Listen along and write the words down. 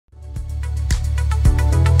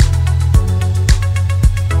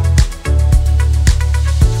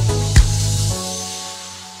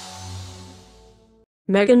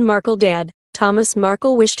Meghan Markle dad, Thomas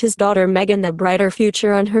Markle wished his daughter Meghan a brighter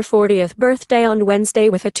future on her 40th birthday on Wednesday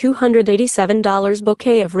with a $287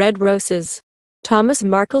 bouquet of red roses. Thomas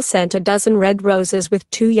Markle sent a dozen red roses with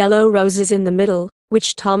 2 yellow roses in the middle,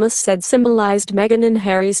 which Thomas said symbolized Meghan and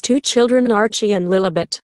Harry's 2 children Archie and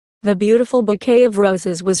Lilibet. The beautiful bouquet of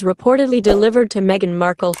roses was reportedly delivered to Meghan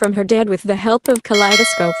Markle from her dad with the help of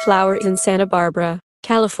Kaleidoscope Flowers in Santa Barbara,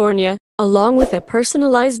 California, along with a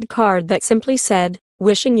personalized card that simply said,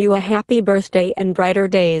 "Wishing you a happy birthday and brighter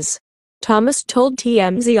days." Thomas told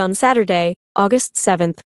TMZ on Saturday, August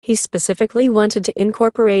 7, he specifically wanted to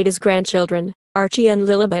incorporate his grandchildren, Archie and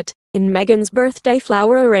Lilibet, in Meghan's birthday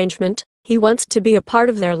flower arrangement. He wants to be a part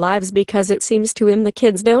of their lives because it seems to him the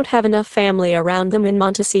kids don't have enough family around them in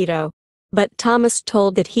Montecito. But Thomas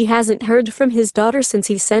told that he hasn't heard from his daughter since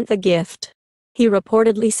he sent the gift. He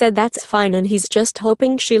reportedly said that's fine and he's just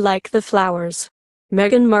hoping she liked the flowers.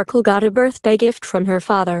 Meghan Markle got a birthday gift from her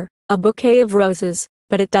father, a bouquet of roses,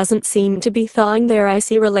 but it doesn't seem to be thawing their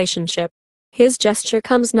icy relationship. His gesture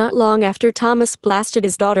comes not long after Thomas blasted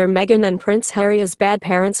his daughter Meghan and Prince Harry as bad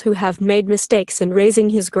parents who have made mistakes in raising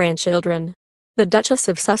his grandchildren. The Duchess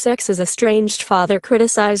of Sussex's estranged father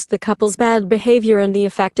criticized the couple's bad behavior and the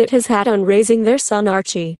effect it has had on raising their son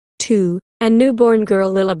Archie, 2, and newborn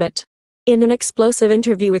girl Lilibet. In an explosive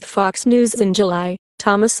interview with Fox News in July,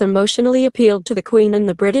 Thomas emotionally appealed to the Queen and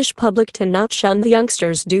the British public to not shun the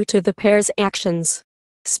youngsters due to the pair's actions.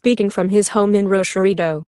 Speaking from his home in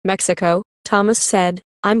Rosarito, Mexico, Thomas said,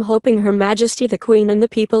 "I'm hoping Her Majesty the Queen and the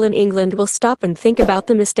people in England will stop and think about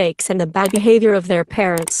the mistakes and the bad behavior of their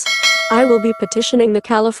parents. I will be petitioning the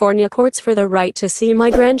California courts for the right to see my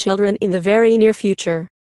grandchildren in the very near future."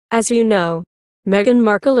 As you know, Meghan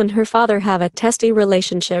Markle and her father have a testy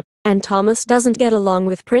relationship, and Thomas doesn't get along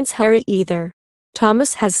with Prince Harry either.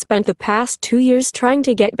 Thomas has spent the past 2 years trying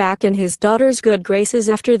to get back in his daughter's good graces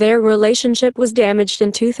after their relationship was damaged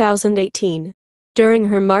in 2018. During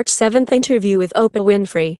her March 7 interview with Oprah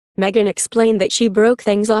Winfrey, Meghan explained that she broke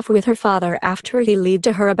things off with her father after he lied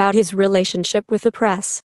to her about his relationship with the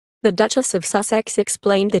press. The Duchess of Sussex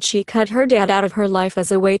explained that she cut her dad out of her life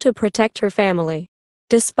as a way to protect her family.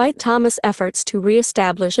 Despite Thomas' efforts to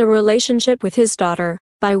re-establish a relationship with his daughter,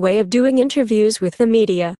 by way of doing interviews with the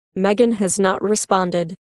media, Meghan has not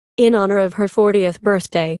responded. In honor of her 40th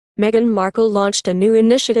birthday, Meghan Markle launched a new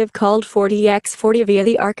initiative called 40x40 via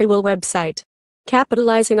the Archewell website.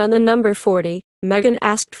 Capitalizing on the number 40, Meghan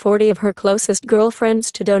asked 40 of her closest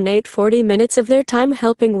girlfriends to donate 40 minutes of their time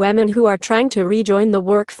helping women who are trying to rejoin the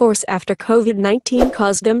workforce after COVID-19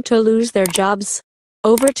 caused them to lose their jobs.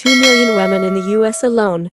 Over 2 million women in the US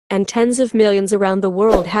alone, and tens of millions around the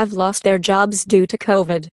world have lost their jobs due to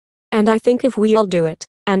COVID. And I think if we all do it,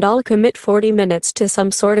 and all commit 40 minutes to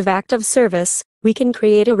some sort of act of service, we can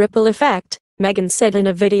create a ripple effect, Meghan said in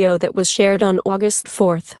a video that was shared on August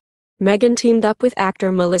 4. Meghan teamed up with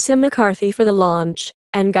actor Melissa McCarthy for the launch,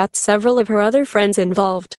 and got several of her other friends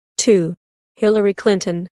involved, too. Hillary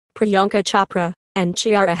Clinton, Priyanka Chopra, and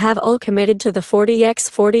Ciara have all committed to the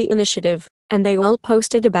 40x40 initiative, and they all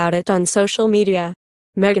posted about it on social media.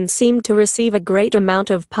 Meghan seemed to receive a great amount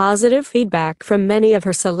of positive feedback from many of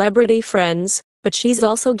her celebrity friends, but she's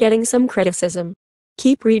also getting some criticism.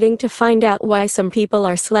 Keep reading to find out why some people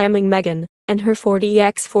are slamming Meghan and her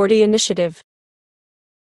 40x40 initiative.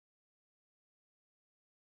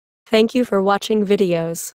 Thank you for watching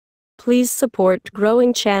videos. Please support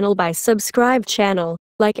growing channel by subscribe channel,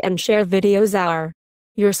 like and share videos.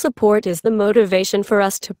 Your support is the motivation for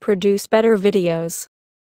us to produce better videos.